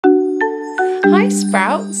Hi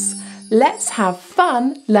Sprouts, let's have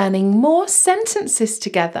fun learning more sentences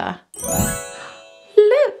together.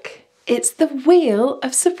 Look, it's the wheel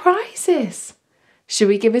of surprises. Should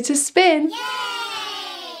we give it a spin?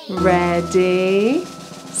 Yay! Ready,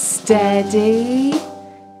 steady,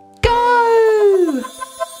 go!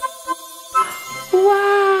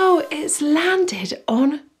 Wow, it's landed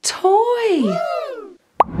on Toy.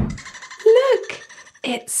 Look,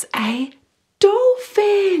 it's a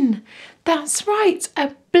dolphin. That's right,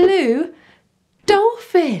 a blue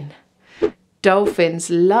dolphin.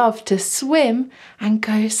 Dolphins love to swim and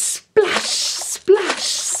go splash, splash,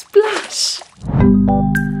 splash.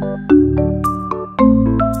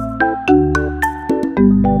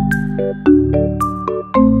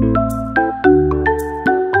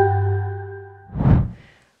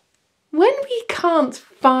 When we can't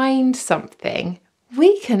find something,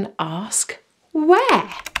 we can ask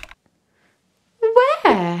where.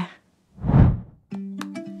 Where?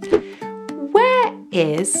 Where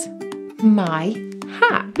is my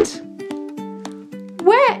hat?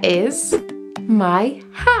 Where is my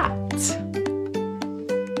hat?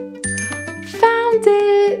 Found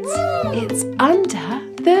it! It's under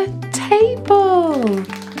the table.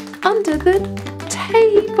 Under the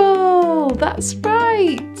table. That's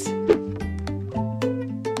right.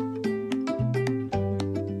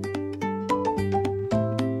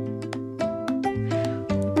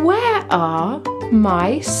 Where are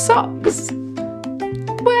my socks?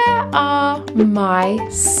 Where are my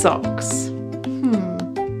socks?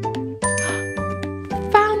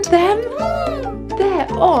 Found them! They're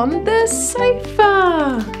on the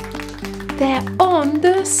sofa! They're on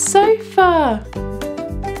the sofa!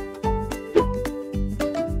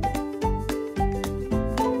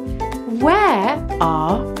 Where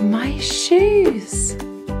are my shoes?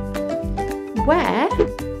 Where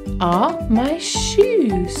are my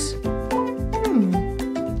shoes?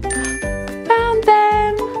 Found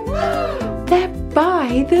them! They're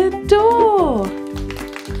by the door.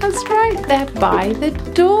 That's right, they're by the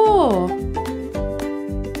door.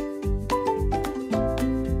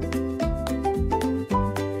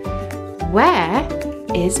 Where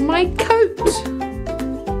is my coat?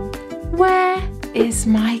 Where is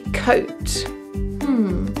my coat?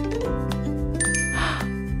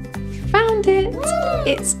 Found it!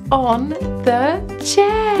 It's on the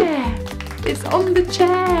chair. It's on the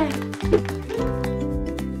chair.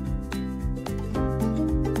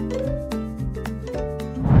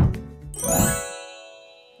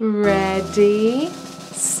 Ready,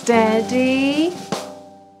 steady,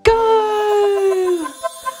 go!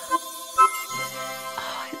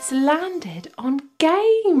 Oh, it's landed on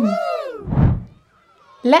game.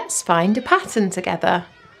 Let's find a pattern together.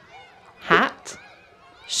 Hat,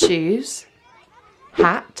 shoes,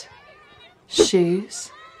 hat, shoes,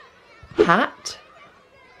 hat.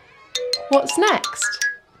 What's next?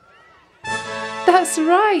 That's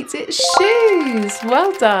right, it's shoes.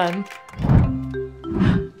 Well done.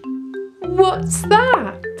 What's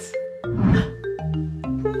that?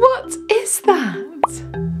 What is that?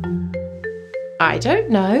 I don't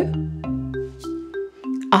know.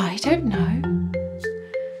 I don't know.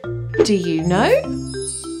 Do you know?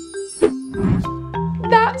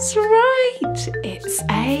 That's right. It's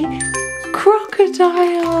a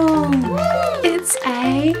crocodile. It's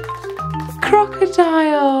a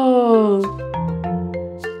crocodile.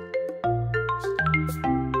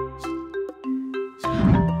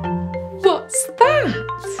 What's that?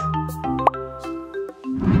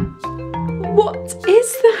 What is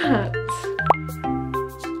that?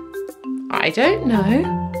 I don't know.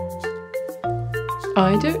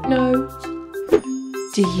 I don't know.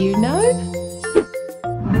 Do you know?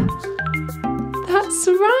 That's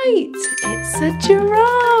right. It's a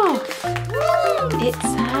giraffe.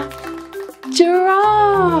 It's a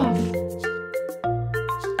giraffe.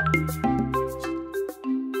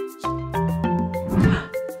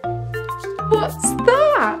 What's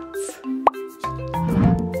that?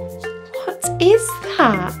 What is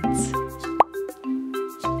that?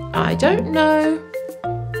 I don't know.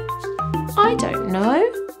 I don't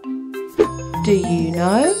know. Do you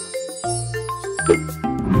know?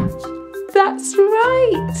 That's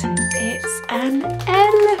right. It's an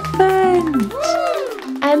elephant.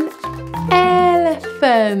 An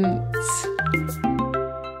elephant.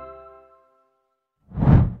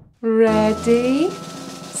 Ready,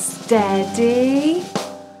 steady,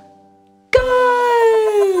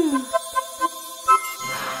 go!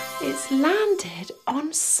 It's landed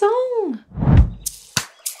on song.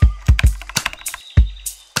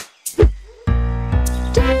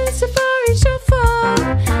 Do the safari shuffle,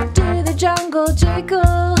 do the jungle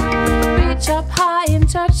jiggle, reach up high and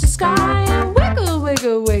touch the sky and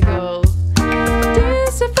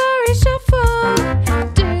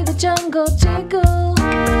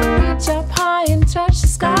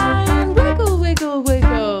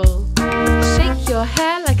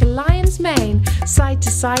lion's mane. Side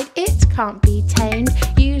to side, it can't be tamed.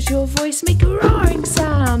 Use your voice, make a roaring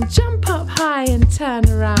sound. Jump up high and turn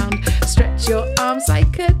around. Stretch your arms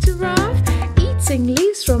like a giraffe, eating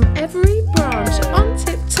leaves from every branch. On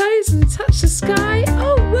tiptoes and touch the sky.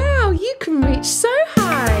 Oh wow, you can reach so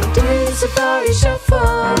high. Do the safari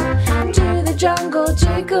shuffle, do the jungle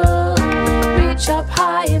jiggle. Reach up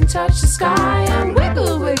high and touch the sky and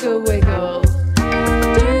wiggle, wiggle, wiggle.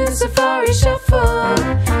 Do the safari shuffle,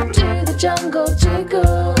 do the jungle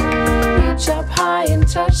jiggle. Reach up high and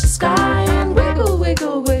touch the sky and wiggle,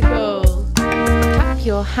 wiggle, wiggle. Clap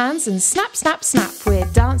your hands and snap, snap, snap. We're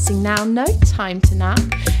dancing now, no time to nap.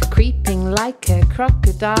 Creeping like a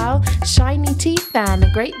crocodile, shiny teeth and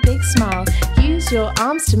a great big smile. Use your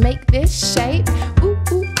arms to make this shape. Ooh,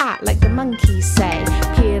 ooh, ah, like the monkeys say.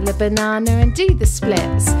 Peel a banana and do the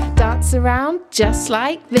splits. Dance around just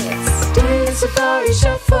like this. Do the safari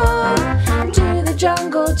shuffle, do the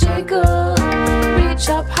jungle jiggle. Reach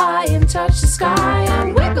up high and touch the sky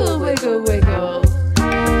and wiggle, wiggle, wiggle.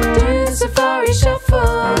 Do the safari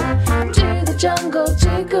shuffle, do the jungle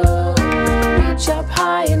jiggle. Reach up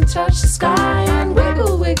high and touch the sky and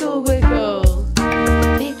wiggle, wiggle, wiggle.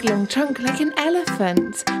 Big long trunk like an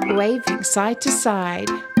elephant, waving side to side.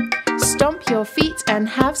 Stomp your feet and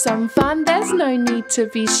have some fun, there's no need to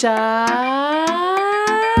be shy.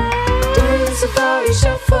 Do the safari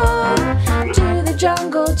shuffle, do the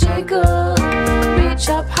jungle jiggle. Reach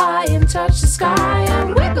up high and touch the sky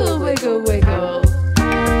and wiggle, wiggle, wiggle.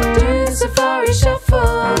 Do the safari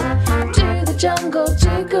shuffle, do the jungle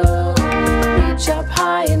jiggle. Reach up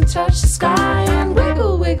high and touch the sky and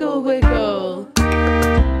wiggle, wiggle, wiggle.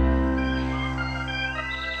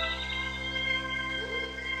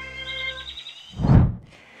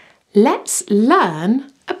 Let's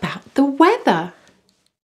learn about the weather.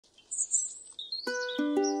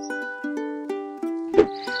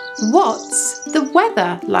 What's the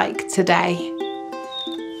weather like today?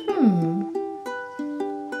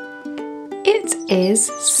 It is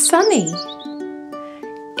sunny.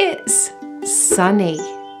 It's sunny.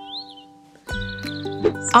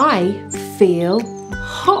 I feel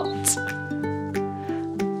hot.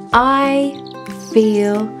 I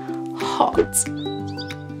feel hot.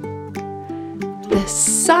 The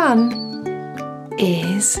sun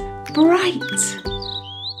is bright.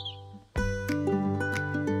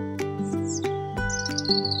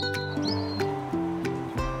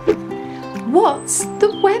 What's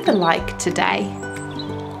the weather like today?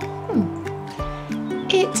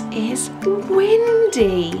 It is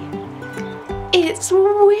windy. It's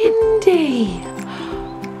windy.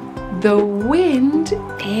 The wind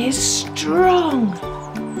is strong.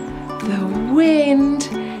 The wind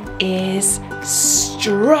is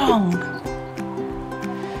strong.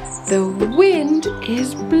 The wind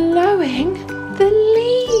is blowing the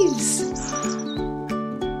leaves.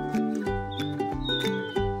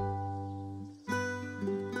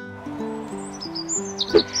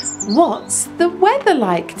 What's the weather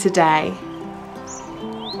like today?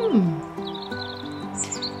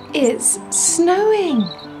 It's snowing.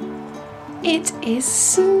 It is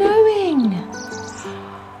snowing.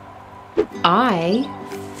 I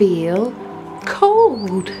feel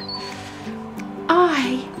cold.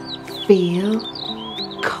 I feel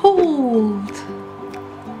cold.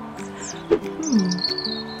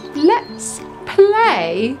 Let's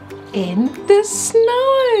play in the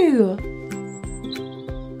snow.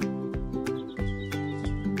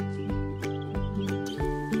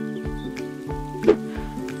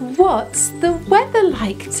 What's the weather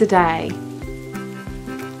like today?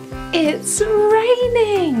 It's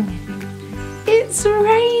raining. It's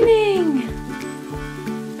raining.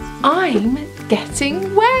 I'm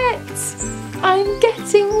getting wet. I'm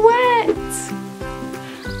getting wet.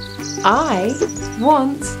 I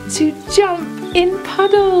want to jump in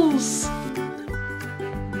puddles.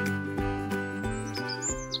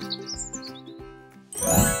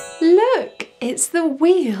 Look, it's the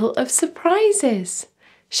wheel of surprises.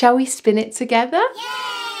 Shall we spin it together?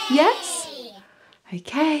 Yay! Yes?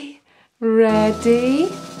 Okay, ready,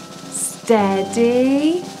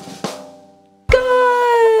 steady,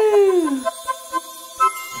 go!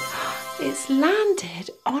 It's landed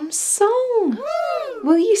on song.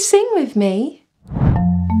 Will you sing with me?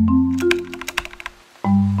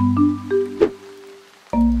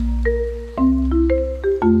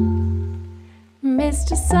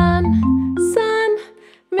 Mr. Sun, Sun,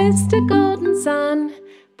 Mr. Golden Sun,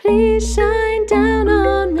 please shine down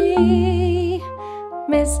on me.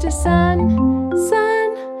 Mr. Sun,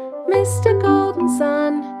 Sun, Mr. Golden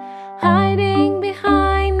Sun, hiding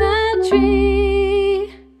behind the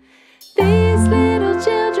tree. These little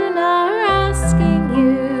children are asking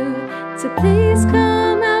you, So please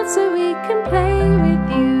come out so we can play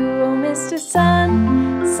with you. Oh, Mr.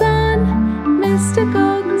 Sun, Sun, Mr.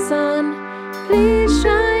 Golden Sun, please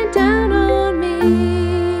shine down on me.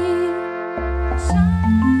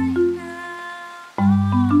 Shine down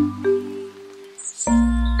on me.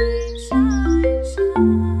 Shine, shine,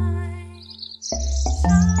 shine.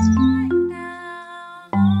 Shine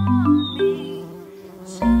down on me.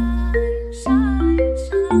 Shine, shine,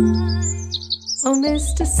 shine. Oh,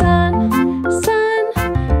 Mr. Sun, Sun,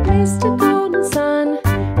 Mr. Golden Sun,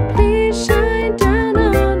 please shine down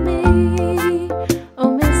on me. Oh,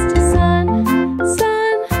 Mr. Sun,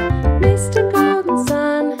 Sun, Mr. Golden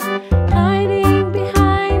Sun, hiding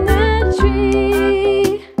behind the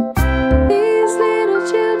tree. These little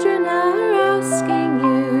children are asking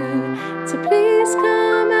you to please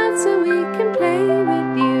come out so we can play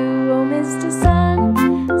with you. Oh, Mr. Sun,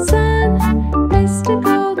 Sun, Mr.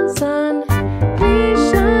 Golden Sun, please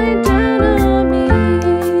shine down on me.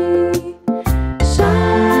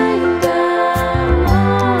 Shine down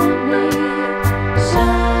on me.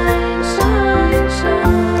 Shine, shine,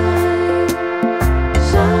 shine.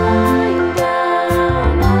 Shine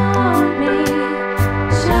down on me.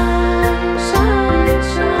 Shine, shine,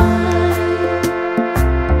 shine.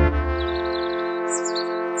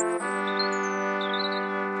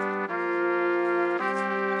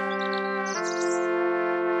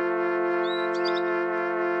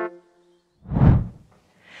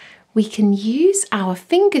 We can use our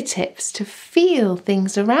fingertips to feel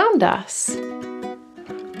things around us.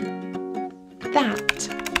 That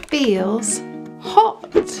feels hot.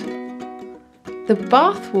 The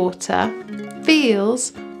bath water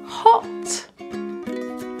feels hot.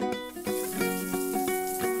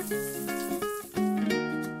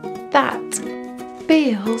 That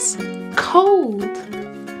feels cold.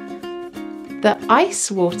 The ice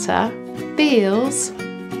water feels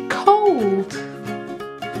cold.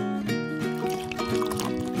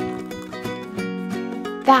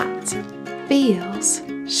 That feels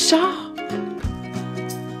sharp.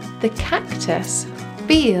 The cactus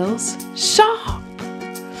feels sharp.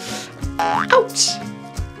 Ouch!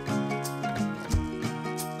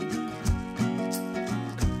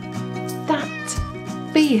 That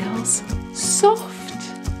feels soft.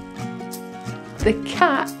 The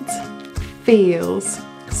cat feels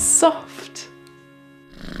soft.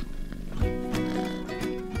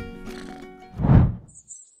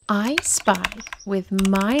 I spy with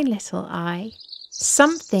my little eye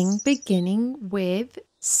something beginning with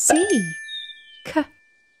C.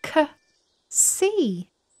 C.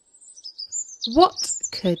 What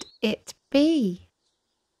could it be?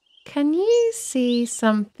 Can you see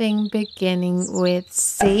something beginning with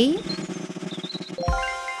C?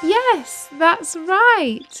 Yes, that's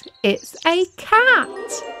right. It's a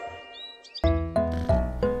cat.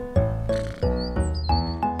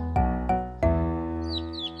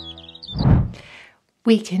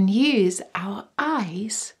 We can use our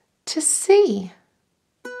eyes to see.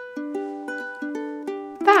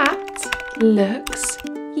 That looks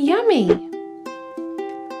yummy.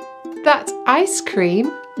 That ice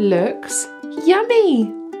cream looks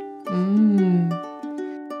yummy.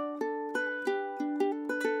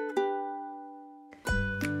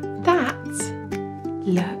 That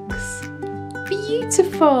looks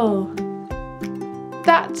beautiful.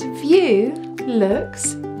 That view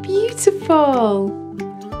looks beautiful.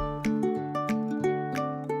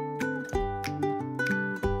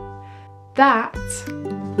 That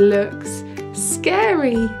looks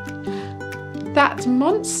scary. That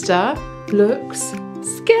monster looks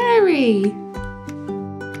scary.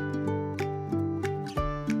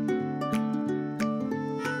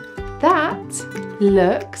 That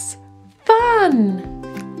looks fun.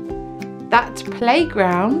 That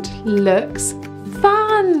playground looks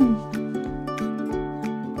fun.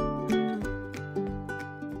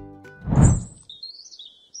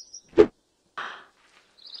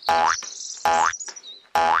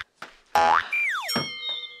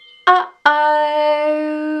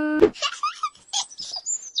 Uh-oh.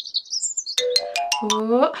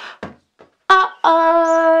 Oh.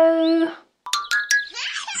 Uh-oh.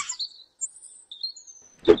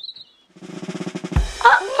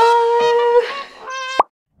 Uh-oh.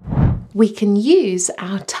 We can use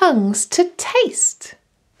our tongues to taste.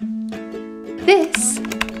 This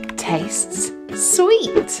tastes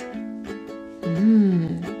sweet.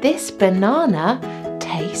 This banana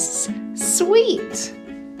tastes sweet.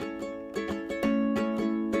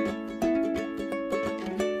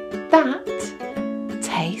 That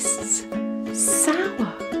tastes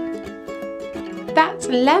sour. That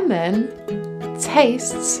lemon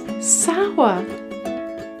tastes sour.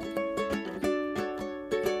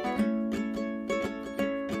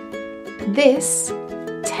 This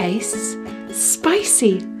tastes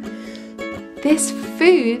spicy. This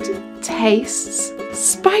food tastes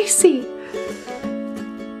spicy.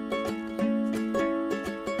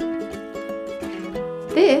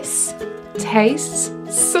 This tastes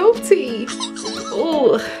salty.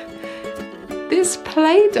 Ooh. This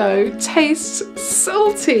Play-Doh tastes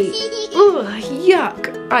salty. Ugh, yuck,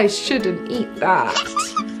 I shouldn't eat that.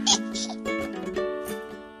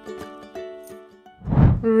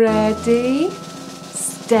 Ready,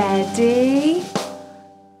 steady,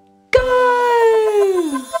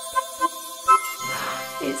 go!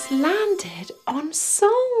 It's landed on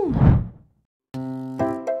song.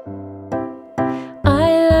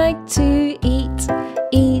 I like to eat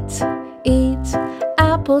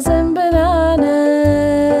apples and bananas.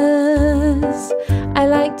 I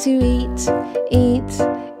like to eat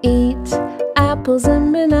apples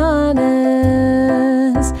and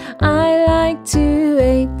bananas. I like to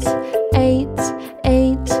eat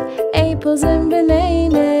apples and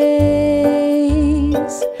bananas.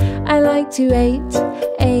 I like to eat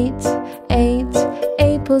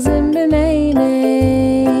apples and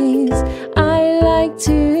bananas. I like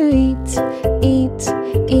to eat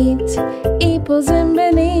apples and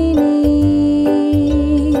bananas.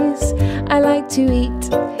 I like to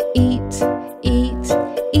eat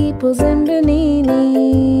apples and bananas.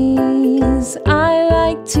 I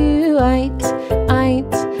like to eat apples and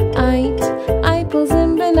bananas. I like to eat apples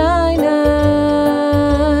and bananas.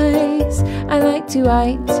 I like to eat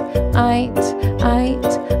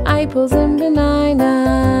apples and bananas.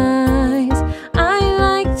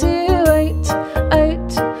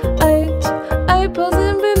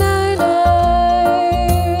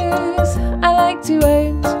 I like to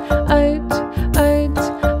eat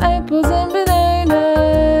apples and bananas.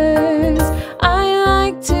 I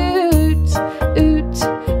like to eat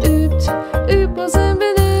apples and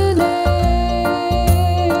bananas.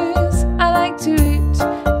 I like to eat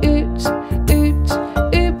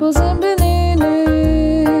apples and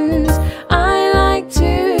bananas. I like to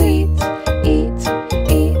eat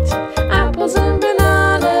apples and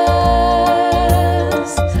bananas.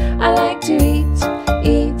 I like to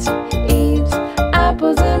eat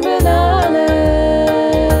apples and bananas.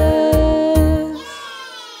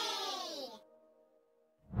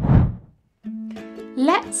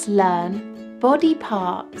 Let's learn body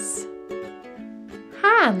parts.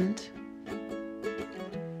 Hand,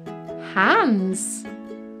 hands.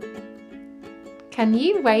 Can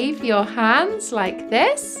you wave your hands like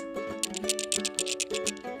this?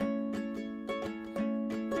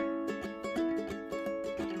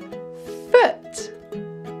 Foot,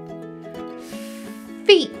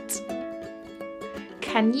 feet.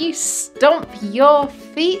 Can you stomp your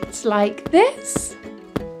feet like this?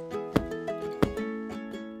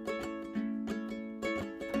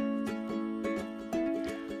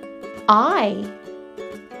 Eye,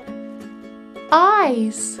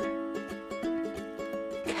 eyes.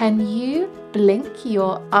 Can you blink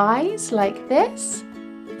your eyes like this?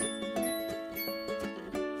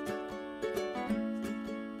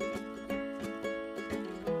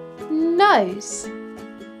 Nose,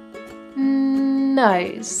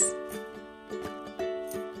 nose.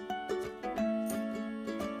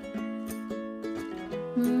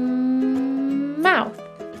 Mouth,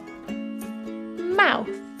 mouth.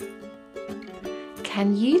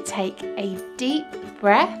 Can you take a deep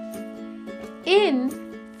breath in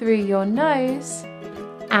through your nose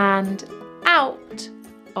and out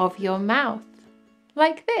of your mouth,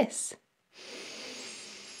 like this?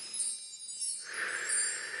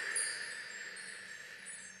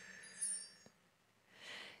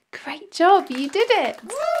 Great job, you did it!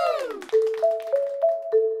 Woo!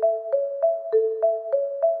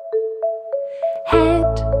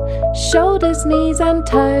 Head, shoulders, knees and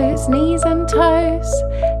toes, knees and toes.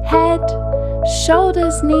 Head,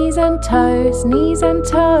 shoulders, knees and toes, knees and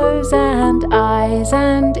toes. And eyes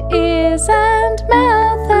and ears and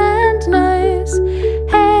mouth and nose.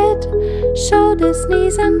 Head, shoulders,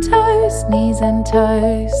 knees and toes, knees and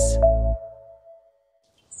toes.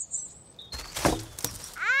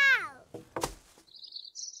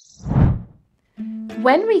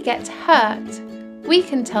 When we get hurt, we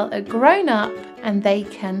can tell a grown-up and they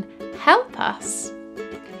can help us.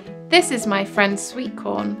 This is my friend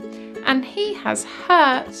Sweetcorn, and he has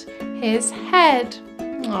hurt his head.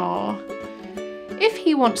 Aww. If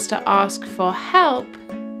he wants to ask for help,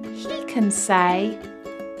 he can say,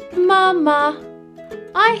 "Mama,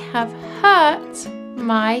 I have hurt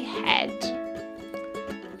my head."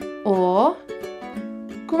 Or,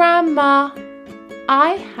 "Grandma,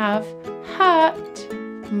 I have hurt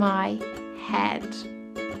my head."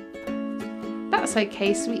 That's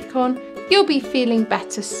okay, Sweetcorn. You'll be feeling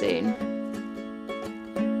better soon.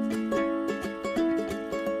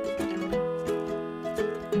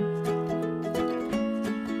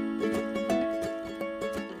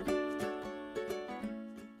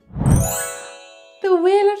 The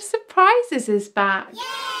Wheel of Surprises is back.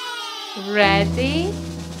 Yay! Ready,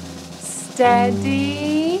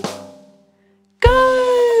 steady,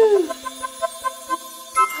 go!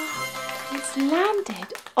 It's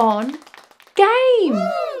landed on game.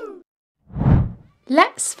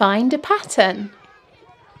 Let's find a pattern.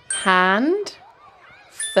 Hand,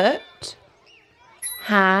 foot,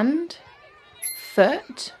 hand,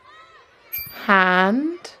 foot,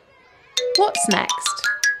 hand. What's next?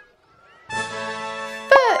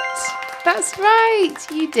 Foot. That's right.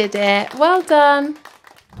 You did it. Well done.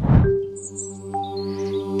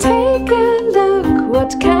 Take a look.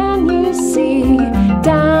 What can you see?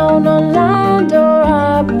 Down on land or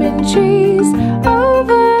up in trees?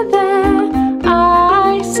 Over there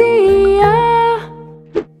I see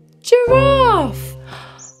a giraffe.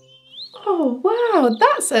 Oh wow,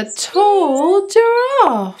 that's a tall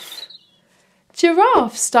giraffe.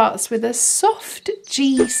 Giraffe starts with a soft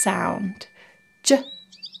G sound.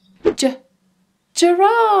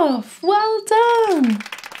 Giraffe. Well done.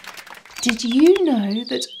 Did you know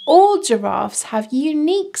that all giraffes have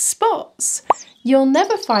unique spots? You'll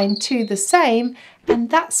never find two the same,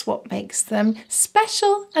 and that's what makes them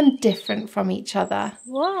special and different from each other.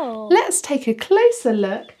 Whoa! Let's take a closer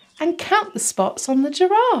look and count the spots on the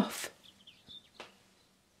giraffe.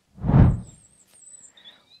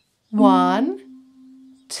 1,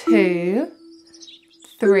 2,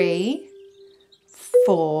 3,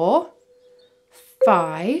 4,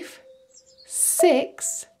 5,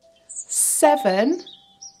 6, 7,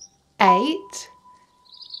 8,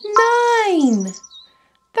 9.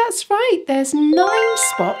 That's right, there's 9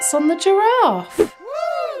 spots on the giraffe.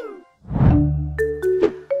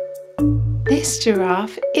 This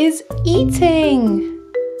giraffe is eating.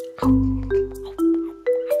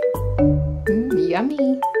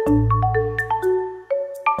 Yummy.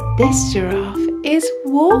 This giraffe is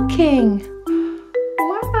walking.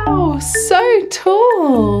 Wow, so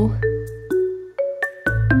tall.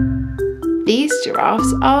 These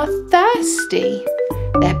giraffes are thirsty.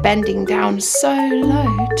 They're bending down so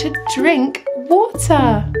low to drink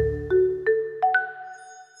water.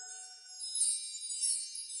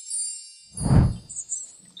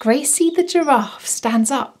 Gracie the giraffe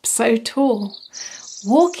stands up so tall,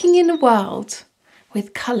 walking in a world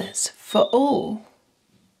with colours for all.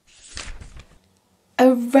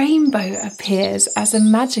 A rainbow appears as a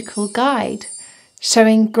magical guide,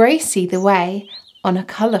 showing Gracie the way on a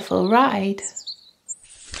colourful ride.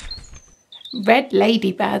 Red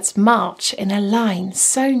ladybirds march in a line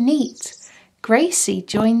so neat. Gracie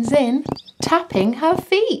joins in, tapping her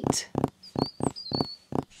feet.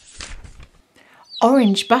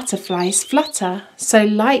 Orange butterflies flutter so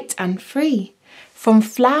light and free, from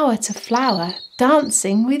flower to flower,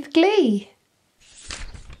 dancing with glee.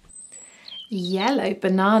 Yellow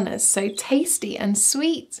bananas so tasty and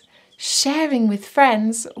sweet, sharing with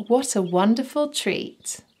friends, what a wonderful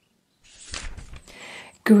treat.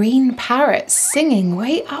 Green parrots singing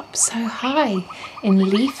way up so high, in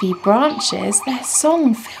leafy branches their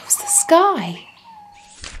song fills the sky.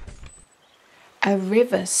 A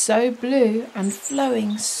river so blue and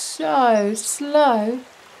flowing so slow,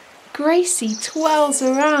 Gracie twirls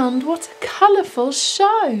around, what a colourful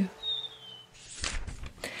show.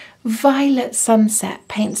 Violet sunset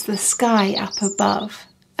paints the sky up above,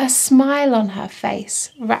 a smile on her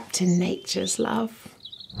face, wrapped in nature's love.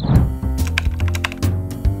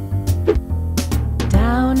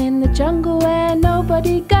 Down in the jungle where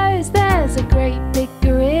nobody goes, there's a great big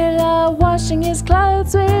gorilla washing his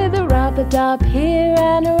clothes with a rub-a-dub here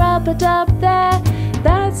and a rub-a-dub there.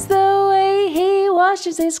 That's the way he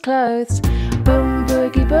washes his clothes. Boom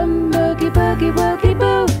boogie boom boogie boogie woogie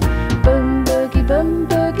boo. Boom boogie boom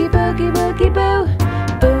boogie boogie woogie boo.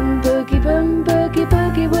 Boom boogie boom boogie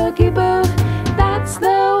boogie woogie boo. That's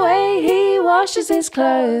the way he washes his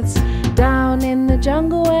clothes. Down in the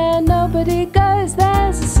jungle where nobody goes,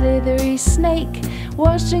 there's a slithery snake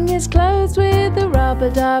washing his clothes with a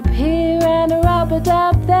rub-a-dub here and a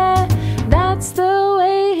rub-a-dub there. That's the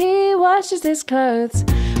way he washes his clothes.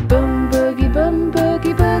 Boom boogie boom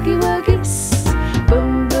boogie boogie woogie.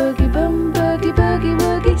 Boom boogie boom boogie boogie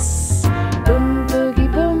woogie. Boom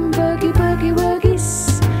boogie boom boogie boogie woogie.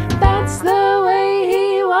 That's the way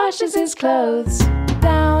he washes his clothes.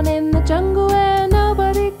 Down in the jungle where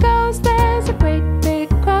nobody goes, there's a great big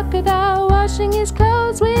crocodile washing his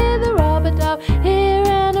clothes with a rub-a-dub here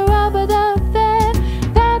and a rub-a-dub there.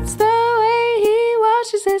 That's the way he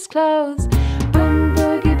washes his clothes. Boom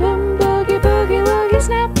boogie, boogie, boogie woogie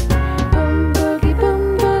snap. Boom boogie,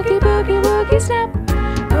 boogie woogie snap.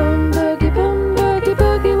 Boom boogie,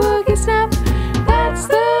 boogie woogie snap. That's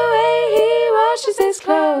the way he washes his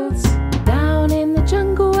clothes. Down in the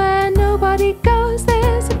jungle where nobody goes,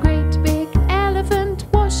 there's a great big elephant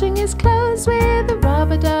washing his clothes with a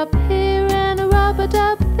rub-a-dub here and a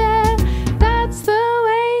rub-a-dub there. That's the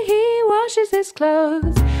way he washes his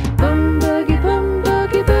clothes. Boom boogie,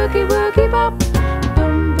 boogie woogie bop.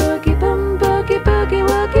 Boom boogie, boogie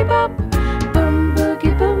woogie bop. Boom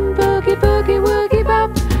boogie, boogie woogie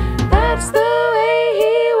bop. That's the way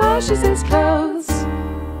he washes his clothes.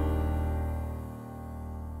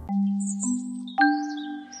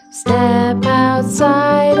 Step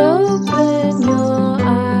outside, open your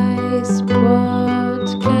eyes.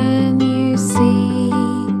 What can you see?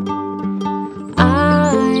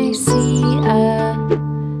 I see a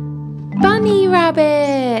bunny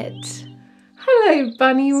rabbit. Hello,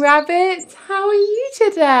 bunny rabbit. How are you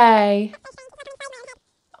today?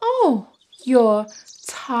 Oh, you're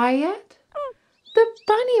tired? The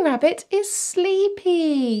bunny rabbit is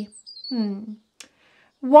sleepy.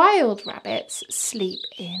 Wild rabbits sleep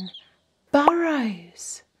in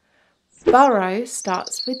burrows. Burrow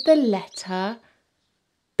starts with the letter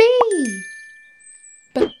B.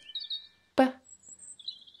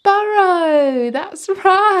 Burrow. That's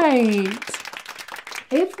right.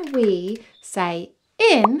 If we say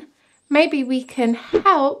in, maybe we can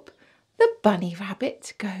help the bunny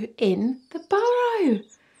rabbit go in the burrow.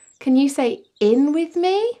 Can you say in with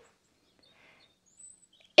me?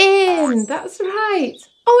 In. That's right.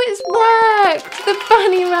 Oh, it's worked. The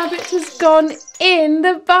bunny rabbit has gone in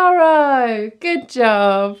the burrow. Good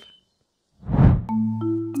job.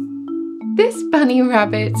 This bunny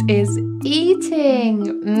rabbit is eating.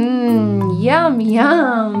 Yum,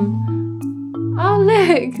 yum. Oh,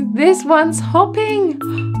 look, this one's hopping.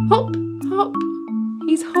 Hop, hop.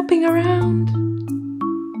 He's hopping around.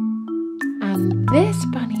 And this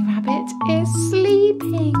bunny rabbit is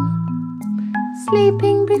sleeping.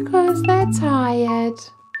 Sleeping because they're tired.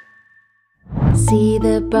 See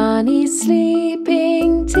the bunnies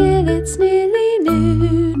sleeping till it's nearly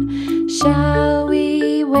noon. Shall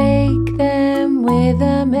we wake them with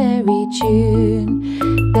a merry tune?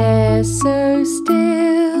 They're so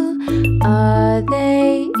still, are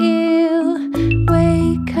they ill?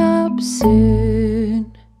 Wake up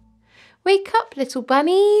soon. Wake up, little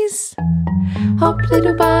bunnies. Hop,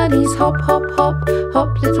 little bunnies, hop, hop, hop.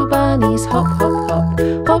 Hop, little bunnies, hop, hop, hop.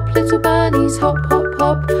 Hop, little bunnies, hop, hop,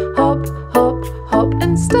 hop. Hop, hop, hop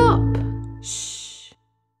and stop. Shh.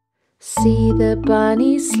 See the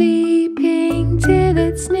bunnies sleeping till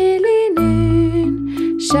it's nearly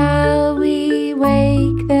noon. Shall we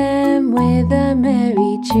wake them with a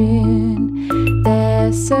merry tune?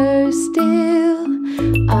 They're so still,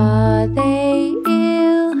 are they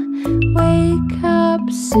ill? Wake up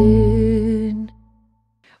soon.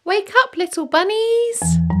 Wake up, little bunnies.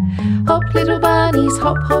 Hop, little bunnies,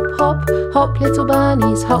 hop, hop, hop. Hop, little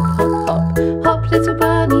bunnies, hop, hop, hop. Hop, little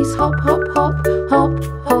bunnies, hop, hop, hop. Hop,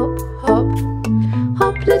 hop, hop.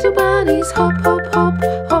 Hop, little bunnies, hop, hop, hop.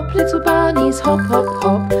 Hop, little bunnies, hop, hop,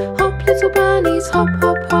 hop. Hop, little bunnies, hop,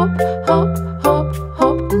 hop, hop. Hop, hop,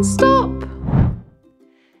 hop and stop.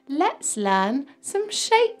 Let's learn some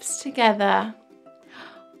shapes together.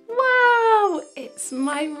 Wow, it's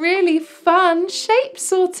my really fun shape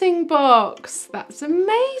sorting box. That's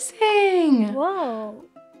amazing. Whoa.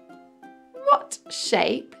 What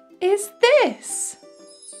shape is this?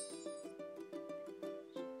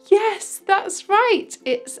 Yes, that's right.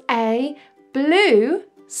 It's a blue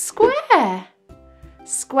square.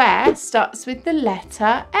 Square starts with the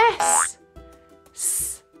letter S.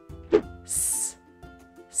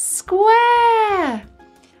 Square.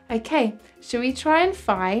 Okay, shall we try and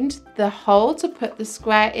find the hole to put the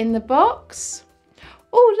square in the box?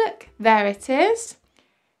 Oh, look, there it is.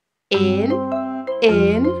 In,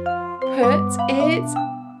 put it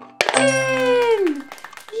in.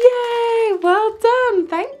 Yay, well done.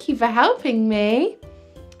 Thank you for helping me.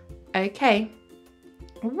 Okay,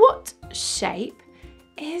 what shape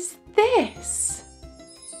is this?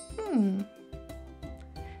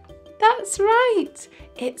 That's right.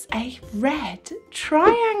 It's a red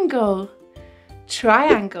triangle.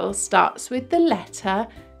 Triangle starts with the letter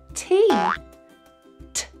T.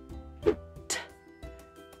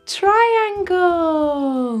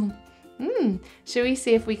 Triangle. Shall we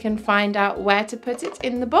see if we can find out where to put it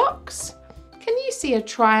in the box? Can you see a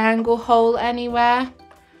triangle hole anywhere?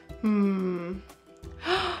 I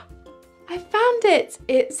found it.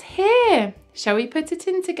 It's here. Shall we put it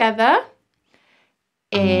in together?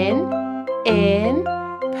 In,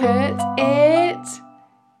 Put it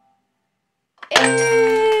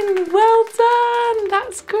in. Well done.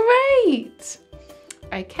 That's great.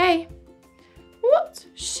 Okay. What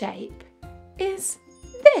shape is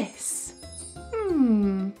this?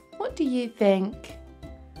 What do you think?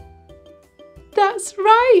 That's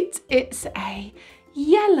right. It's a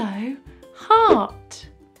yellow heart.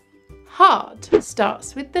 Heart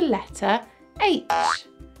starts with the letter H.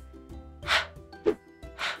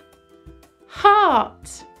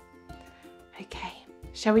 Heart. Okay,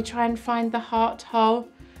 shall we try and find the heart hole?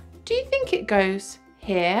 Do you think it goes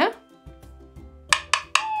here?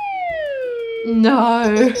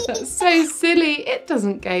 No, that's so silly. It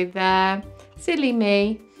doesn't go there. Silly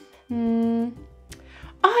me.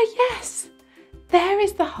 Ah, yes. There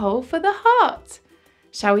is the hole for the heart.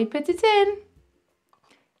 Shall we put it in?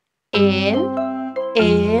 In.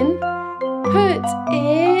 Put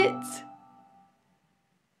it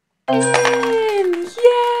in.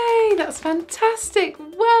 Yay, that's fantastic.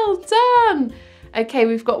 Well done. Okay,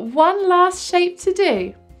 we've got one last shape to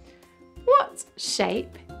do. What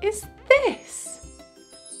shape is this?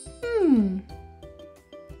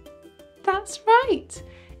 That's right.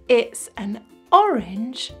 It's an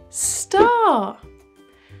orange star.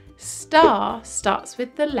 Star starts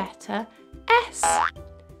with the letter S.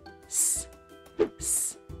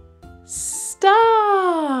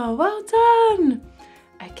 Star. Well done.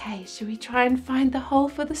 Okay, shall we try and find the hole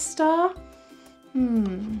for the star?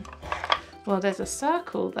 Well, there's a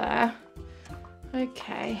circle there.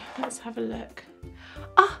 Okay, let's have a look.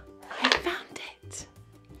 Ah, I found it.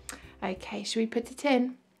 Okay, shall we put it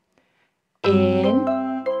in? In.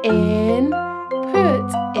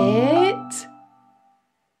 Put it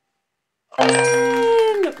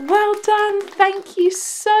in. Well done. Thank you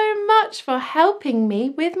so much for helping me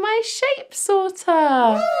with my shape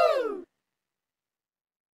sorter.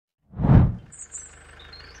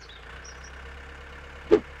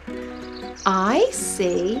 I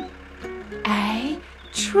see a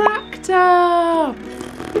tractor.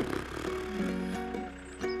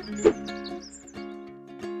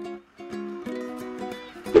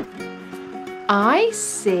 I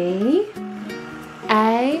see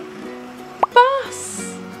a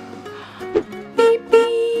bus. Beep,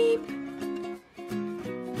 beep.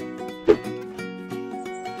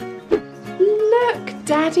 Look,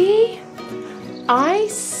 Daddy. I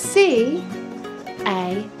see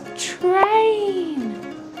a train.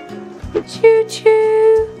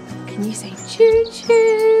 Choo-choo. Can you say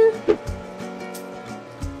choo-choo?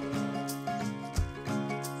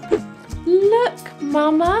 Look,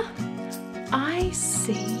 Mama. I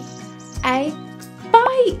see a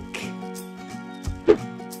bike.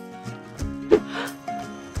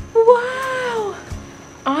 Wow!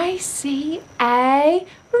 I see a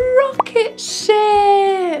rocket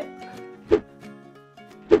ship.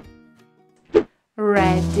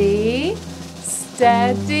 Ready,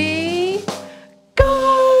 steady,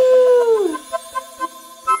 go!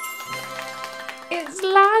 It's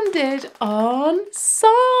landed on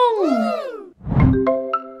song.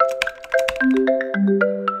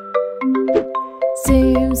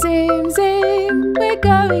 Zoom, zoom, zoom, we're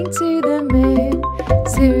going to the moon.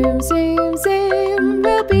 Zoom, zoom, zoom,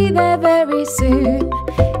 we'll be there very soon.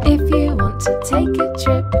 If you want to take a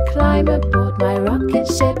trip, climb aboard my rocket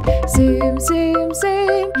ship. Zoom, zoom,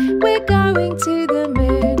 zoom, we're going to the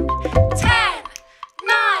moon. 10,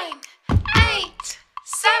 9, 8,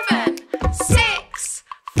 7, 6,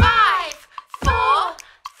 5, 4,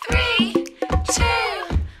 3, 2,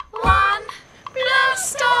 1,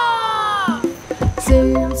 blast off!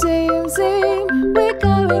 Zoom, zoom, zoom, we're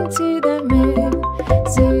going to the moon.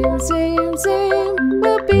 Zoom, zoom, zoom,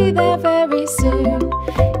 we'll be there very soon.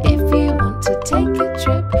 If you want to take a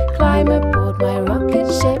trip, climb aboard my rocket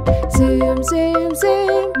ship. Zoom, zoom,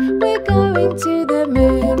 zoom, we're going to the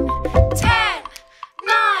moon. 10,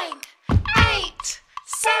 9, 8,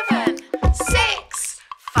 7, 6,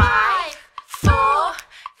 5, 4,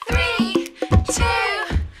 3, 2,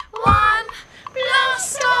 1,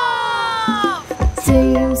 blast off!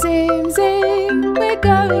 Zoom, zoom, zoom, we're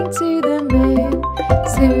going to the moon.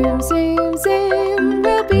 Zoom, zoom, zoom,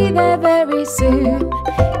 we'll be there very soon.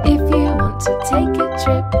 If you want to take a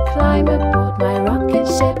trip, climb aboard my rocket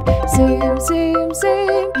ship. Zoom, zoom,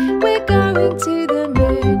 zoom, we're going to the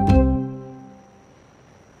moon.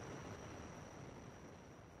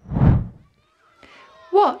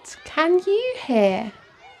 What can you hear?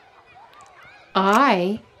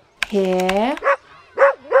 I hear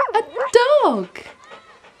a dog.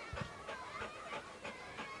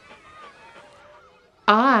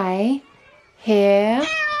 I hear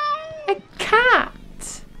a cat.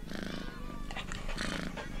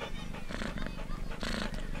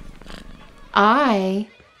 I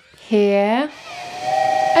hear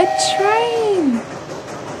a train.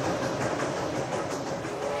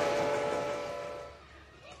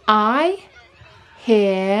 I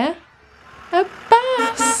hear a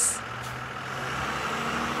bus.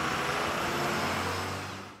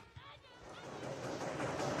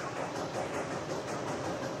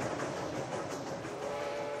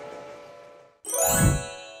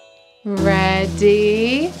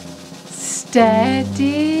 Ready,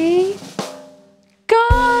 steady,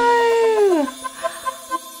 go!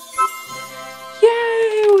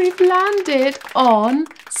 Yay, we've landed on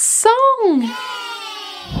song.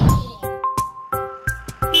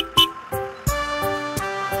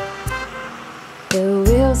 The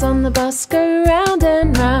wheels on the bus go round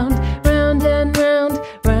and round, round and round,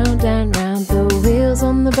 round and round. The wheels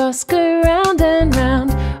on the bus go round and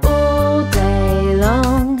round all day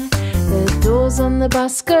long. The doors on the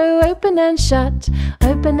bus go open and shut,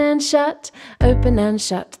 open and shut, open and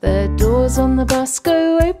shut. The doors on the bus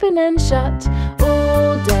go open and shut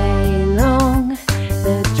all day long.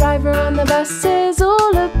 The driver on the bus says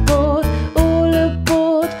all aboard, all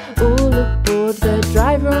aboard, all aboard. The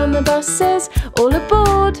driver on the bus says all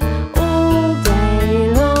aboard, all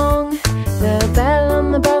day long. The bell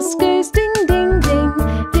on the bus goes ding, ding, ding,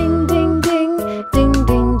 ding, ding, ding, ding,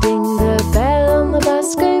 ding, ding. The bell on the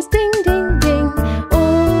bus goes ding, ding, ding,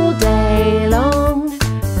 all day long.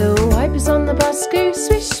 The wipers on the bus go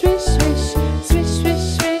swish, swish, swish, swish,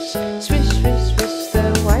 swish, swish, swish, swish, swish.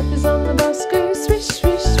 The wipers on the bus go swish,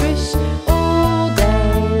 swish, swish, all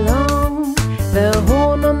day long. The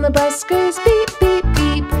horn on the bus goes beep, beep,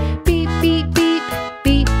 beep, beep, beep, beep,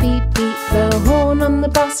 beep, beep, beep. The horn on the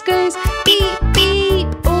bus goes beep, beep,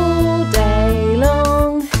 all day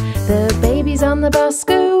long. The babies on the bus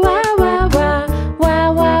go wah, wah, wah,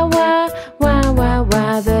 wah, wah, wah, wah, wah,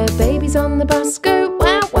 wah. The babies on the bus go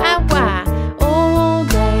wah, wah, wah, all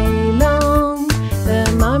day long.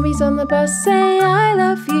 The mummies on the bus say I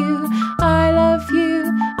love you, I love you,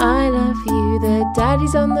 I love you. The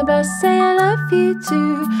daddies on the bus say I love you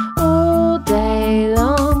too, all day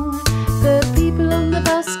long. The people on the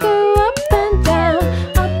bus go up and down,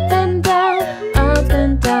 up and down, up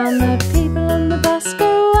and down. The people on the bus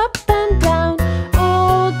go up and down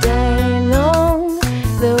all day long.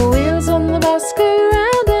 The wheels on the bus go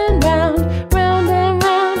round and round, round and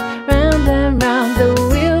round, round and round. The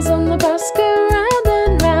wheels on the bus go round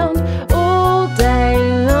and round all day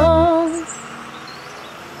long.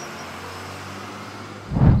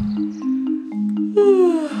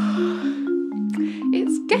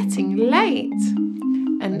 It's getting late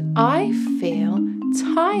and I feel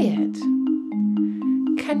tired.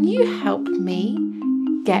 Can you help me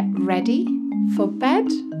get ready for bed?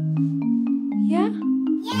 Yeah?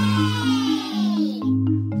 Yay!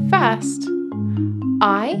 First,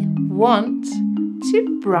 I want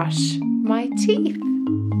to brush my teeth.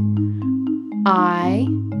 I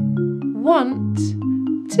want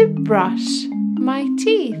to brush my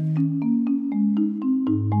teeth.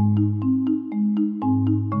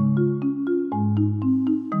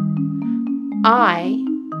 I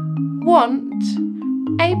want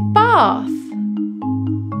a bath.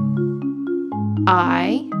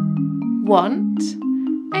 I want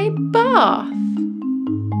a bath.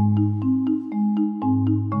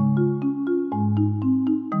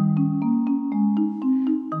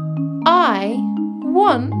 I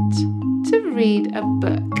want to read a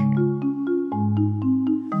book.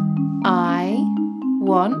 I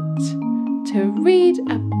want to read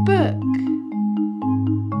a book.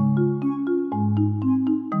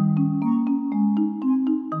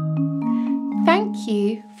 Thank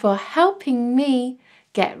you for helping me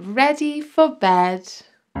get ready for bed.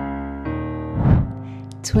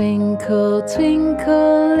 Twinkle,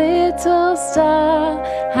 twinkle, little star,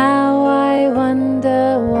 how I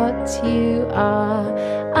wonder what you are.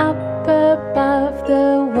 Up above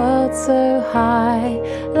the world so high,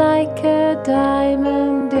 like a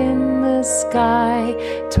diamond in the sky.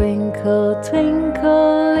 Twinkle,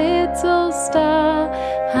 twinkle, little star,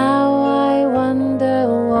 how I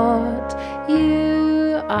wonder